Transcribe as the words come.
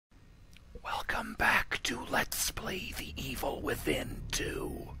Welcome back to Let's Play the Evil Within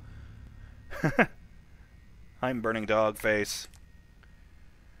 2. I'm BurningDogFace.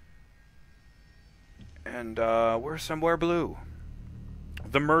 And, we're somewhere blue.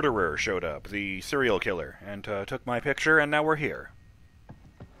 The murderer showed up, the serial killer, and took my picture, and now we're here.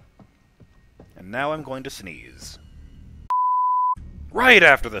 And now I'm going to sneeze. Right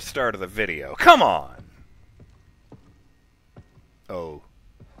after the start of the video. Come on! Oh.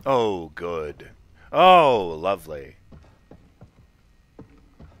 Oh, good. Oh, lovely.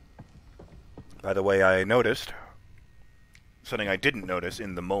 By the way, I noticed something I didn't notice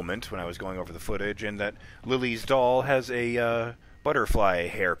in the moment when I was going over the footage, in that Lily's doll has a butterfly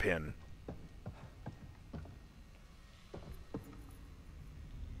hairpin.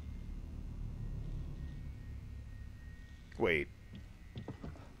 Wait.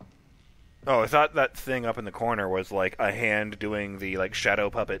 Oh, I thought that thing up in the corner was like a hand doing the like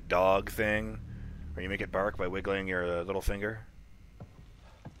shadow puppet dog thing, where you make it bark by wiggling your little finger.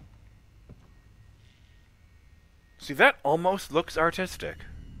 See, that almost looks artistic.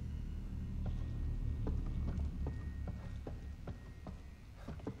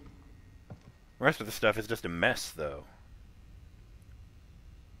 The rest of the stuff is just a mess, though.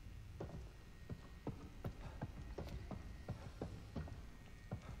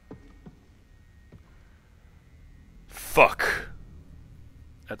 Fuck.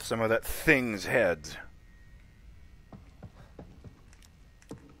 That's some of that thing's heads.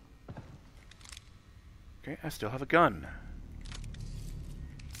 Okay, I still have a gun.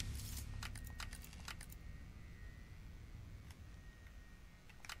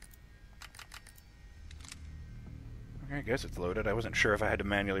 Okay, I guess it's loaded. I wasn't sure if I had to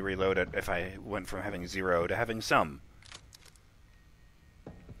manually reload it if I went from having 0 to having some.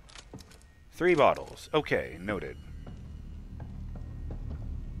 3 bottles. Okay, noted.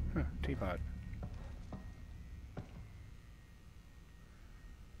 Huh, teapot.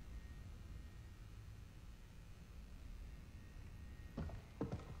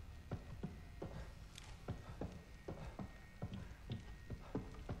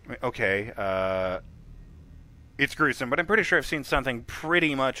 Okay, it's gruesome, but I'm pretty sure I've seen something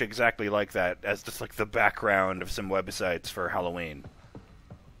pretty much exactly like that as just like the background of some websites for Halloween.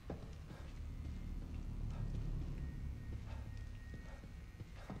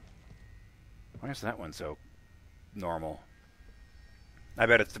 Why is that one so normal? I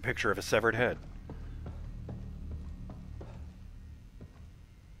bet it's the picture of a severed head.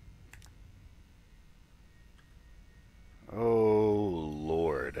 Oh,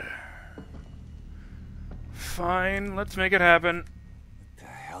 Lord. Fine, let's make it happen. What the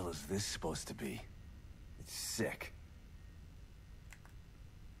hell is this supposed to be? It's sick.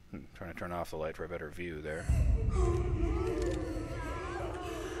 Trying to turn off the light for a better view there.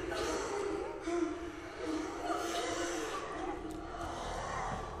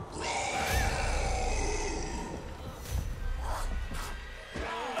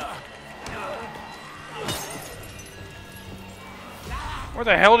 Where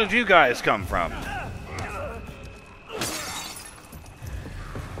the hell did you guys come from?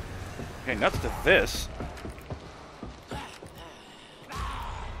 Okay, nuts to this.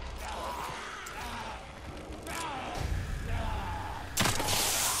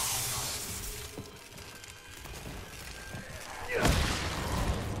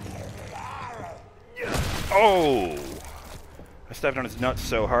 Oh! I stepped on his nuts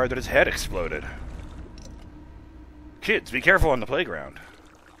so hard that his head exploded. Kids, be careful on the playground.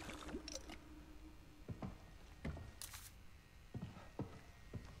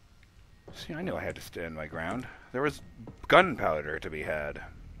 See, I knew I had to stand my ground. There was gunpowder to be had.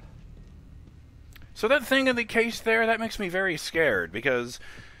 So that thing in the case there, that makes me very scared, because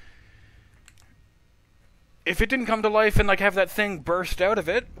if it didn't come to life and like have that thing burst out of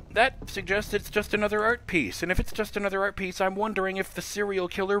it, that suggests it's just another art piece. And if it's just another art piece, I'm wondering if the serial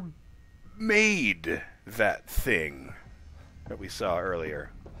killer made that thing that we saw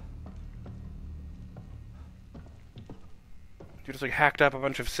earlier. You just like hacked up a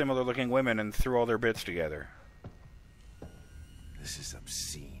bunch of similar looking women and threw all their bits together. This is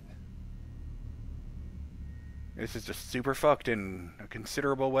obscene. This is just super fucked in a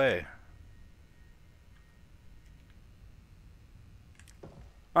considerable way.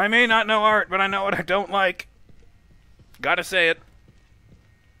 I may not know art, but I know what I don't like. Gotta say it.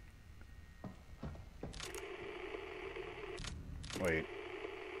 Wait.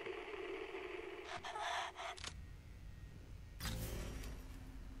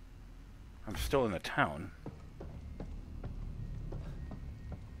 I'm still in the town.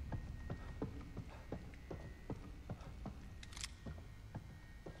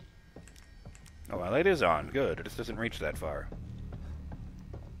 Oh, well, it is on. Good. It just doesn't reach that far.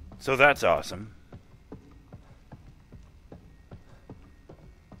 So that's awesome.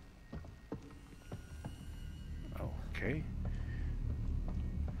 Okay.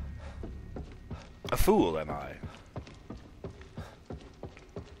 A fool, am I?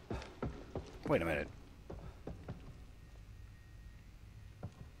 Wait a minute.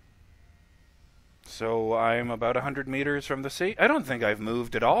 So I'm about 100 meters from the sea? I don't think I've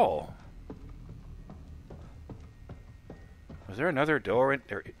moved at all. Was there another door in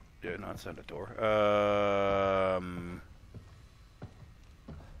there? Yeah, no, it's not a door.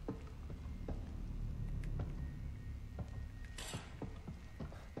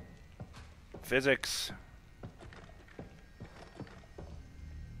 Physics.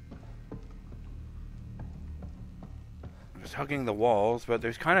 I'm just hugging the walls, but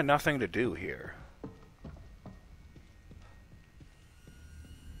there's kind of nothing to do here.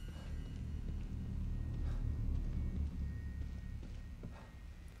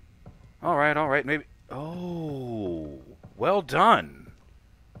 All right, maybe... Oh, well done.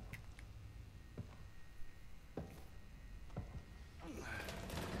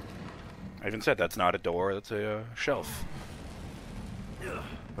 I even said that's not a door, that's a shelf.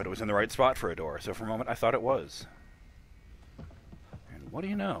 But it was in the right spot for a door, so for a moment I thought it was. And what do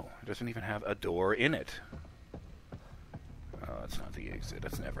you know? It doesn't even have a door in it. Oh, that's not the exit.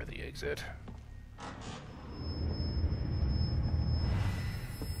 That's never the exit.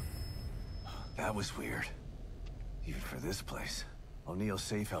 That was weird. Even for this place. O'Neill's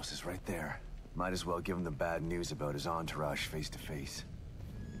safe house is right there. Might as well give him the bad news about his entourage face to face.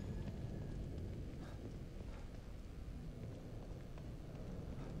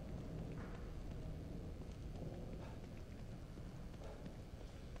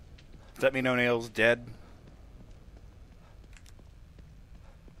 Does that mean O'Neill's dead?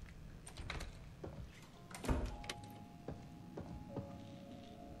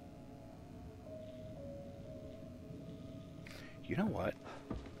 You know what?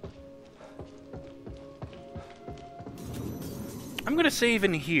 I'm gonna save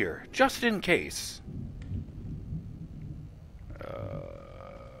in here, just in case.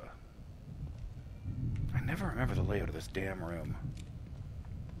 I never remember the layout of this damn room.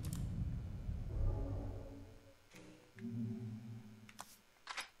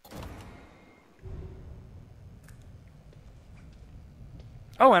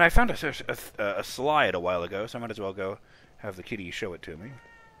 Oh, and I found a slide a while ago, so I might as well go have the kitty show it to me.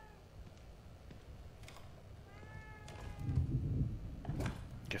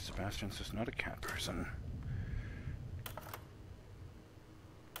 Guess Sebastian's just not a cat person.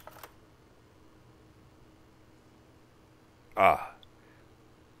 Ah.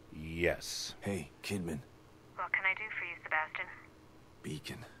 Yes. Hey, Kidman. What can I do for you, Sebastian?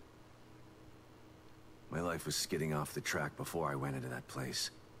 Beacon. My life was skidding off the track before I went into that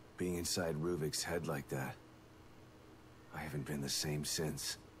place. Being inside Ruvik's head like that. I haven't been the same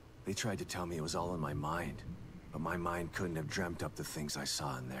since. They tried to tell me it was all in my mind, but my mind couldn't have dreamt up the things I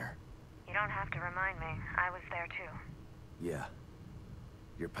saw in there. You don't have to remind me. I was there too. Yeah.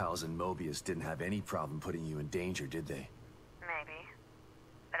 Your pals in Mobius didn't have any problem putting you in danger, did they? Maybe.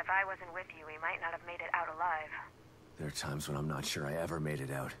 But if I wasn't with you, we might not have made it out alive. There are times when I'm not sure I ever made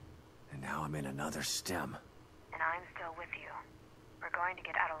it out. And now I'm in another stem. And I'm still with you. We're going to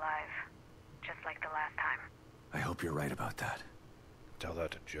get out alive. Just like the last time. I hope you're right about that. Tell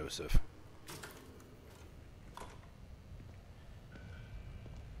that to Joseph.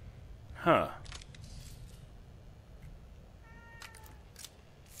 Huh.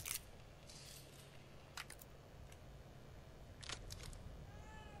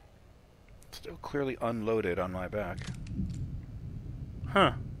 Still clearly unloaded on my back.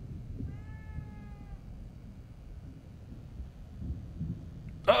 Huh.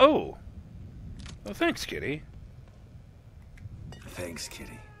 Oh! Oh, thanks, kitty. Thanks,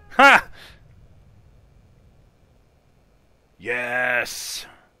 kitty. Ha! Yes!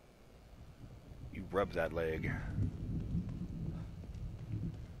 You rub that leg.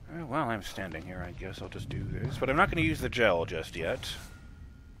 Well, I'm standing here. I guess I'll just do this. But I'm not going to use the gel just yet.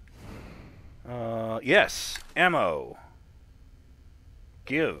 Yes! Ammo!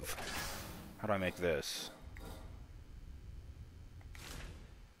 Give. How do I make this?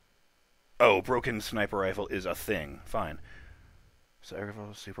 Oh, broken sniper rifle is a thing. Fine. So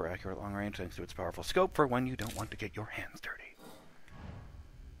rifle super accurate long range thanks to its powerful scope for when you don't want to get your hands dirty.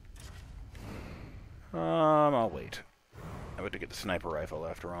 I'll wait. I went to get the sniper rifle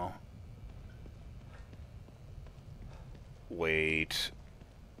after all. Wait.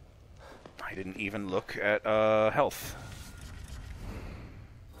 I didn't even look at health.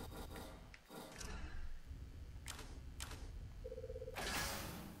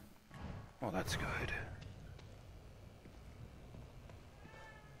 Oh, that's good.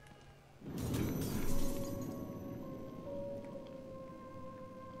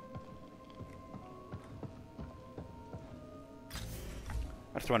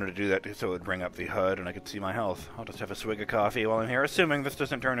 I just wanted to do that so it would bring up the HUD and I could see my health. I'll just have a swig of coffee while I'm here, assuming this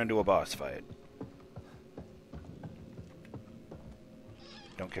doesn't turn into a boss fight.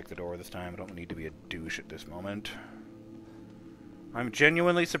 Don't kick the door this time. I don't need to be a douche at this moment. I'm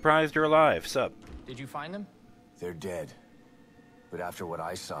genuinely surprised you're alive. Sup? Did you find them? They're dead. But after what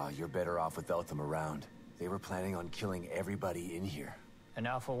I saw, you're better off without them around. They were planning on killing everybody in here. An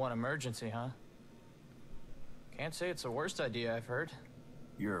Alpha 1 emergency, huh? Can't say it's the worst idea I've heard.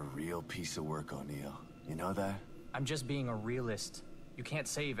 You're a real piece of work, O'Neill. You know that? I'm just being a realist. You can't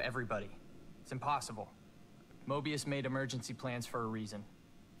save everybody. It's impossible. Mobius made emergency plans for a reason.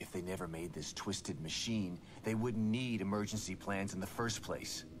 If they never made this twisted machine, they wouldn't need emergency plans in the first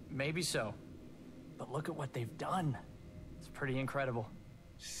place. Maybe so. But look at what they've done. It's pretty incredible.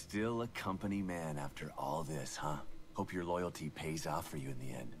 Still a company man after all this, huh? Hope your loyalty pays off for you in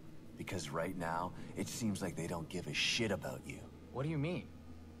the end. Because right now, it seems like they don't give a shit about you. What do you mean?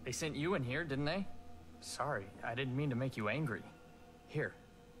 They sent you in here, didn't they? Sorry, I didn't mean to make you angry. Here.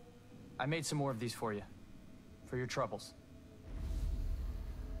 I made some more of these for you. For your troubles.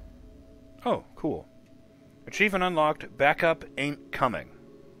 Oh, cool. Achievement unlocked. Backup ain't coming.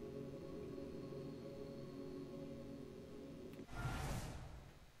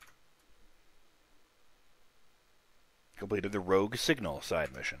 Completed the Rogue Signal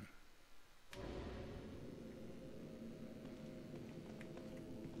side mission.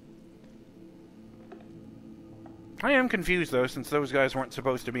 I am confused, though, since those guys weren't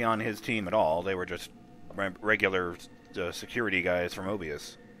supposed to be on his team at all. They were just regular security guys from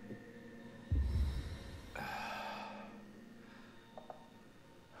Mobius.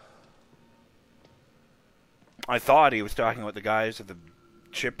 I thought he was talking about the guys with the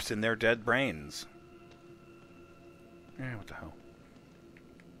chips in their dead brains. Yeah, what the hell.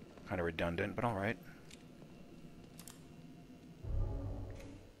 Kind of redundant, but alright.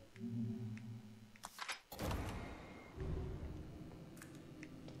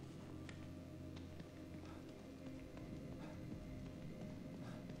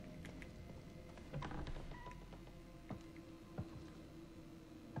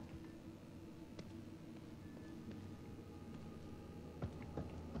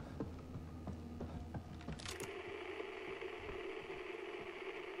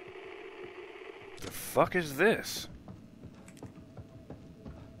 The fuck is this?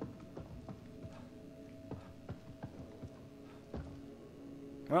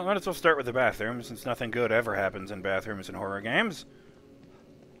 Well, might as well start with the bathroom, since nothing good ever happens in bathrooms in horror games.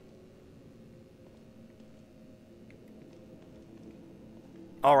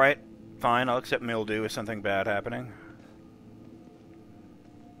 Alright, fine, I'll accept mildew as something bad happening.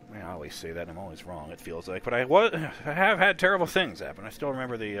 I always say that, I'm always wrong, it feels like. But I have had terrible things happen. I still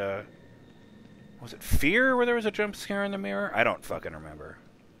remember the, was it Fear where there was a jump scare in the mirror? I don't fucking remember.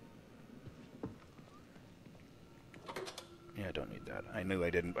 Yeah, I don't need that. I knew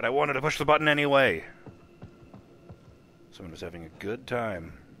I didn't, but I wanted to push the button anyway. Someone was having a good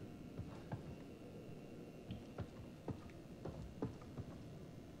time.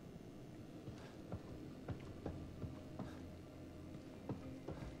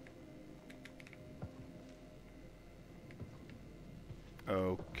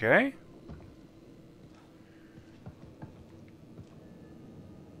 Okay.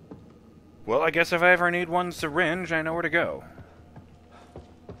 Well, I guess if I ever need one syringe, I know where to go.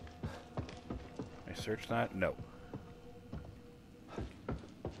 I search that? No.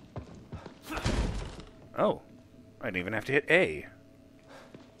 Oh. I didn't even have to hit A.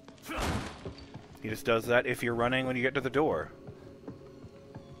 He just does that if you're running when you get to the door.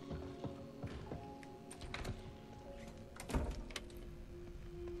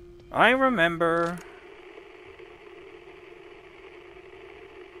 I remember.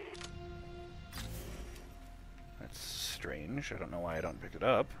 That's strange. I don't know why I don't pick it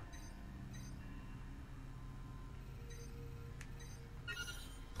up.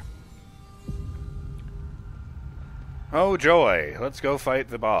 Oh, joy. Let's go fight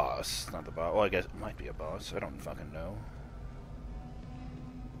the boss. Not the boss. Well, I guess it might be a boss. I don't fucking know.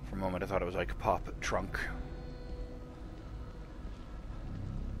 For a moment, I thought it was like Pop Trunk.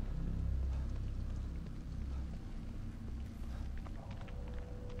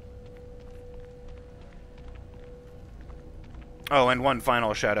 Oh, and one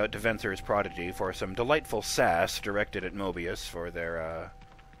final shout-out to Venser's Prodigy for some delightful sass directed at Mobius for their,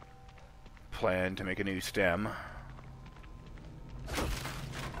 plan to make a new stem.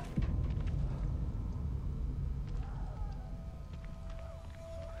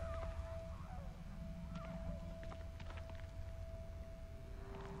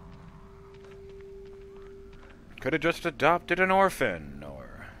 Could have just adopted an orphan,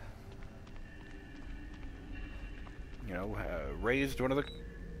 or, you know, raised one of the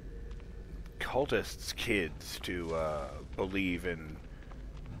cultists' kids to believe in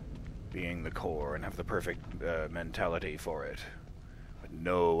being the core and have the perfect mentality for it. But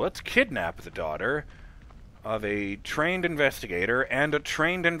no, let's kidnap the daughter of a trained investigator and a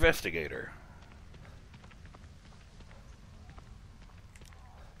trained investigator.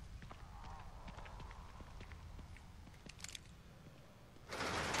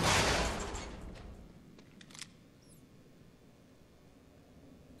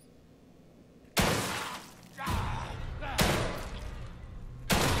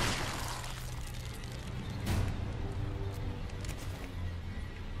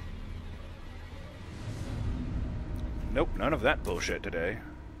 Nope, none of that bullshit today.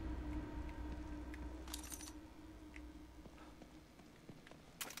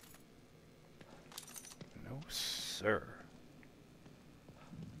 No, sir.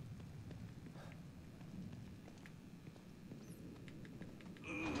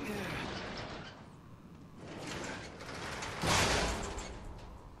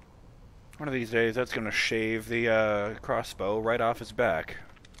 One of these days, that's gonna shave the crossbow right off his back.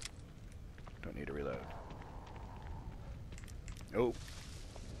 Don't need to reload. Oh.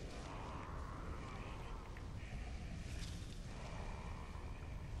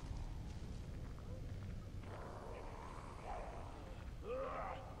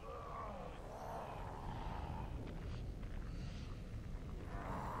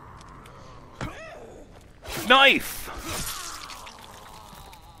 Knife!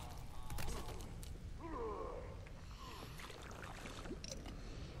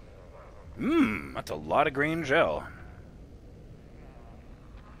 That's a lot of green gel.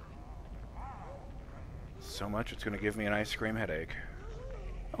 So much it's going to give me an ice cream headache.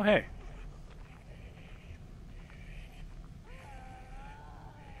 Oh, hey.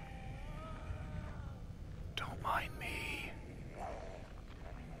 Don't mind me.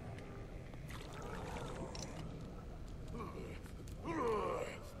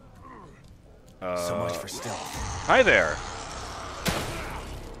 So much for stealth. Hi there.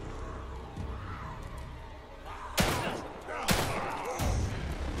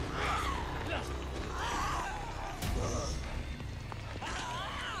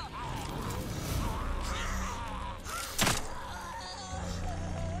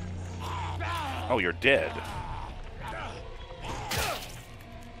 Oh, you're dead.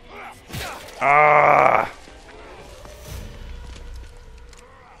 Ah!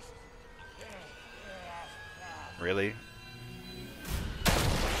 Really?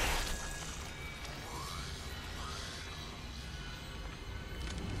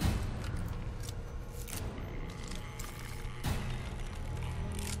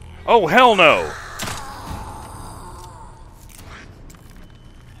 Oh, hell no!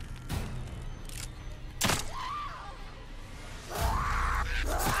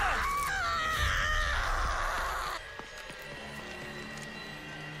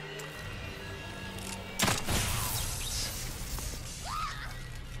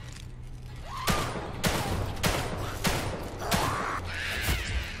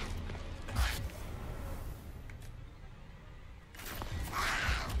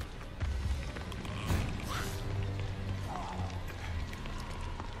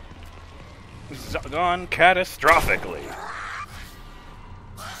 Gone catastrophically.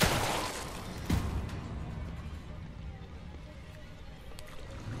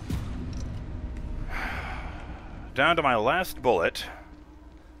 Down to my last bullet.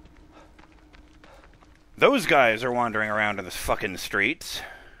 Those guys are wandering around in the fucking streets.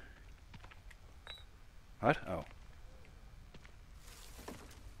 What? Oh.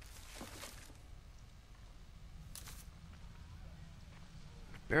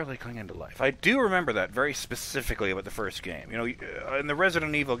 Barely clinging to life. I do remember that very specifically about the first game. You know, in the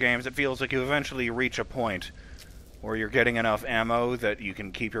Resident Evil games, it feels like you eventually reach a point where you're getting enough ammo that you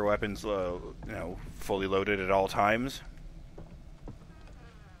can keep your weapons, you know, fully loaded at all times.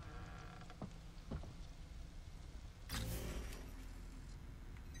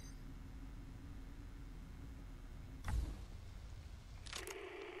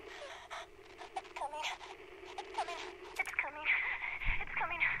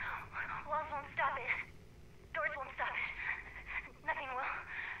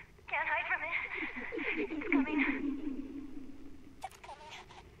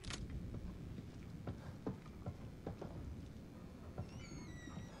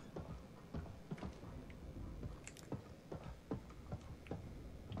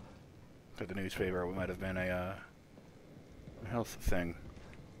 The newspaper might have been a health thing.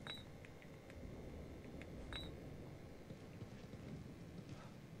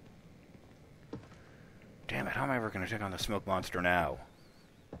 How am I ever going to take on the smoke monster now?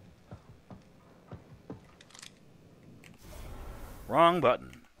 Wrong button.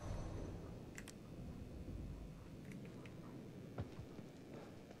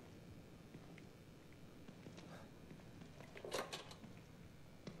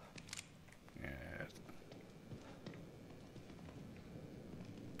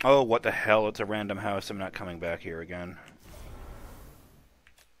 Oh, what the hell? It's a random house. I'm not coming back here again.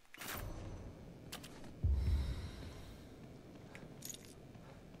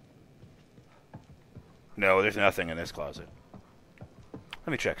 No, there's nothing in this closet.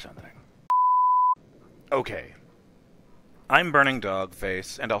 Let me check something. Okay. I'm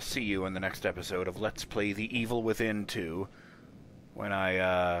BurningDogFace, and I'll see you in the next episode of Let's Play The Evil Within 2, when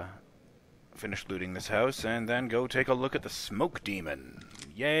I, finish looting this house, and then go take a look at the smoke demon.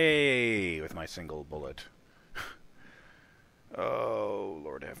 Yay! With my single bullet. Oh,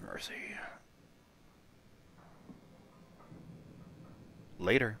 Lord have mercy.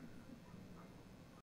 Later.